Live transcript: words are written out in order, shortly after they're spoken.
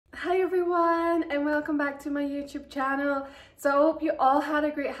Hi everyone and welcome back to my YouTube channel. So I hope you all had a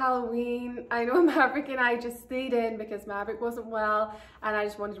great Halloween. I know Maverick and I just stayed in because Maverick wasn't well and I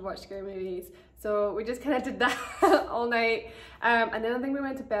just wanted to watch scary movies. So we just kind of did that all night and then I think we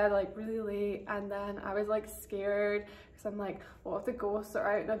went to bed like really late, and then I was like scared because I'm like, what if the ghosts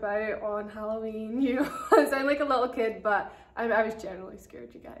are out and about on Halloween? You know, I sound like a little kid, but I was generally scared,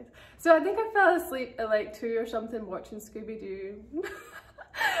 you guys. So I think I fell asleep at like 2 or something watching Scooby-Doo.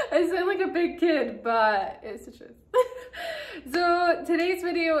 I sound like a big kid, but it's the truth. So today's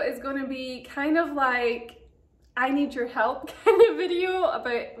video is going to be kind of like I need your help kind of video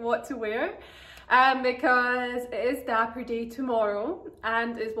about what to wear, because it is Dapper Day tomorrow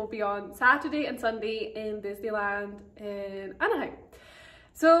and it will be on Saturday and Sunday in Disneyland in Anaheim.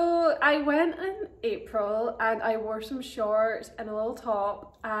 So I went in April and I wore some shorts and a little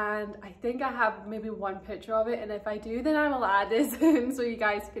top, and I think I have maybe one picture of it, and if I do then I will add this in so you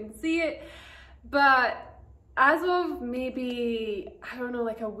guys can see it. But as of maybe, I don't know,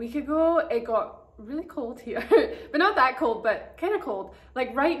 like a week ago, it got really cold here. But not that cold, but kind of cold.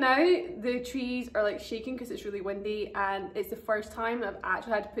 Like right now the trees are like shaking because it's really windy and it's the first time I've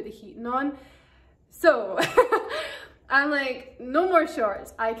actually had to put the heating on. So I'm like, no more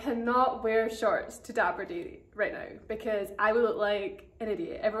shorts. I cannot wear shorts to Dapper Day right now because I will look like an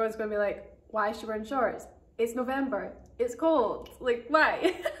idiot. Everyone's gonna be like, why is she wearing shorts? It's November, it's cold, like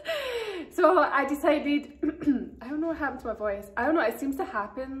why? So I decided, I don't know what happened to my voice. I don't know, it seems to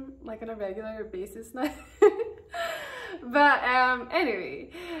happen like on a regular basis now. But anyway,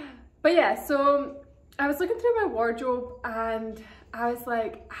 but yeah, so I was looking through my wardrobe and I was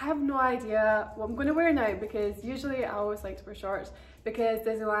like, I have no idea what I'm going to wear now, because usually I always like to wear shorts because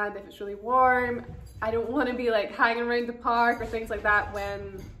Disneyland, if it's really warm, I don't want to be like hanging around the park or things like that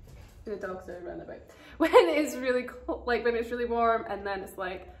when the dogs are around about. When it's really cold, like when it's really warm, and then it's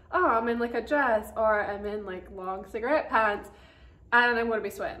like, oh, I'm in like a dress or I'm in like long cigarette pants and I'm going to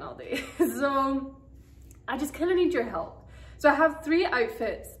be sweating all day. So I just kind of need your help. So I have 3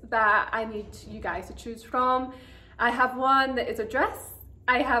 outfits that I need you guys to choose from. I have one that is a dress,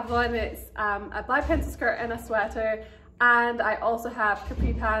 I have one that's a black pencil skirt and a sweater, and I also have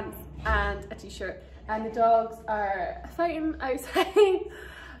capri pants and a t-shirt. And the dogs are fighting outside,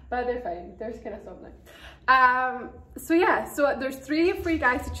 but they're fine, they're just kind of something. So yeah, so there's 3 for you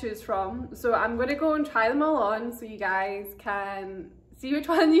guys to choose from. So I'm going to go and try them all on so you guys can see which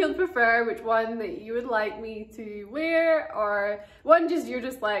one you'll prefer, which one that you would like me to wear, or one just you're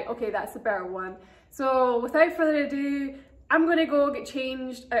just like, okay, that's the better one. So without further ado, I'm gonna go get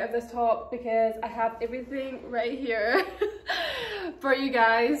changed out of this top because I have everything right here for you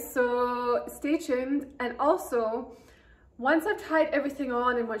guys. So stay tuned. And also, once I've tried everything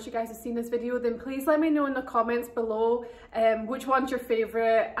on and once you guys have seen this video, then please let me know in the comments below which one's your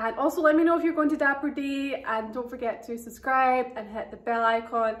favorite, and also let me know if you're going to Dapper Day, and don't forget to subscribe and hit the bell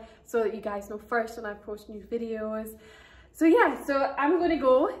icon so that you guys know first when I post new videos. So yeah, so I'm gonna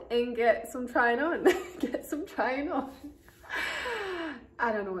go and get some trying on. Get some trying on.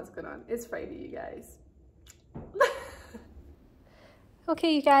 I don't know what's going on. It's Friday, you guys.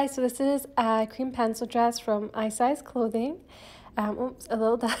 Okay, you guys, so this is a cream pencil dress from iSize Clothing. Oops, a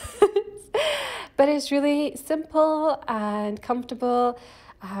little dance. But it's really simple and comfortable.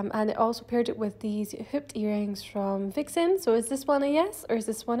 And I also paired it with these hooped earrings from Vixen. So is this one a yes or is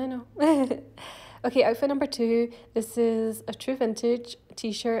this one a no? Okay, outfit number 2. This is a true vintage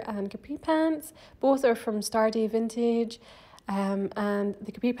t-shirt and capri pants. Both are from Starday Vintage. And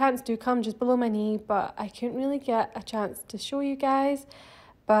the capri pants do come just below my knee, but I couldn't really get a chance to show you guys.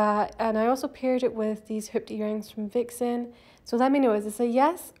 And I also paired it with these hooped earrings from Vixen. So let me know, is this a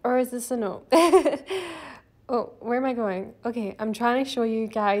yes or is this a no? Oh, where am I going? Okay, I'm trying to show you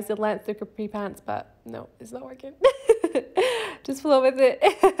guys the length of capri pants, but no, it's not working. Just flow with it.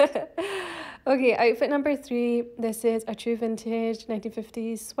 Okay, outfit number 3. This is a true vintage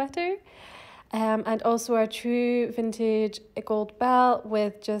 1950s sweater. And also a true vintage gold belt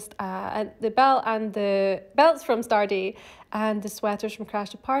with just the belt and the belts from Starday and the sweaters from Crash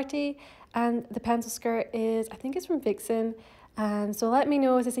the Party. And the pencil skirt is, I think it's from Vixen. And so let me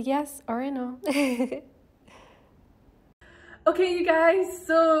know, is this a yes or a no? Okay, you guys,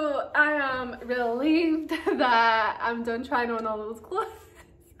 so I am relieved that I'm done trying on all those clothes.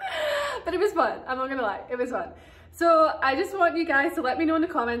 But it was fun, I'm not gonna lie, it was fun. So I just want you guys to let me know in the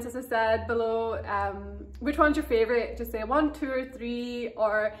comments, as I said below, which one's your favorite. Just say 1, 2 or 3,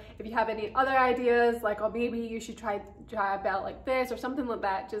 or if you have any other ideas, like, oh, maybe you should try a belt like this or something like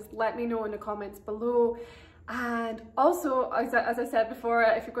that, just let me know in the comments below. And also, as I said before,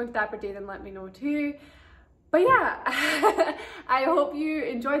 if you're going to Dapper Day, then let me know too. But yeah, I hope you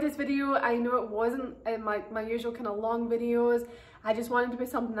enjoyed this video. I know it wasn't in my usual kind of long videos. I just wanted to put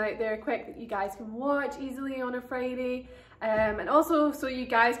something out there quick that you guys can watch easily on a Friday. And also so you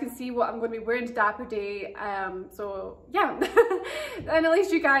guys can see what I'm going to be wearing to Dapper Day. So yeah, and at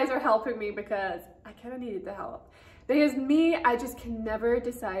least you guys are helping me because I kind of needed the help. Because me, I just can never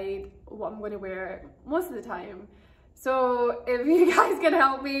decide what I'm going to wear most of the time. So if you guys can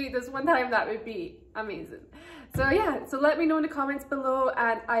help me this one time, that would be amazing. So yeah, so let me know in the comments below,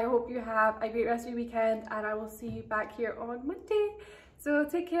 and I hope you have a great rest of your weekend, and I will see you back here on Monday. So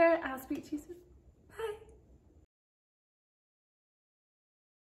take care, I'll speak to you soon.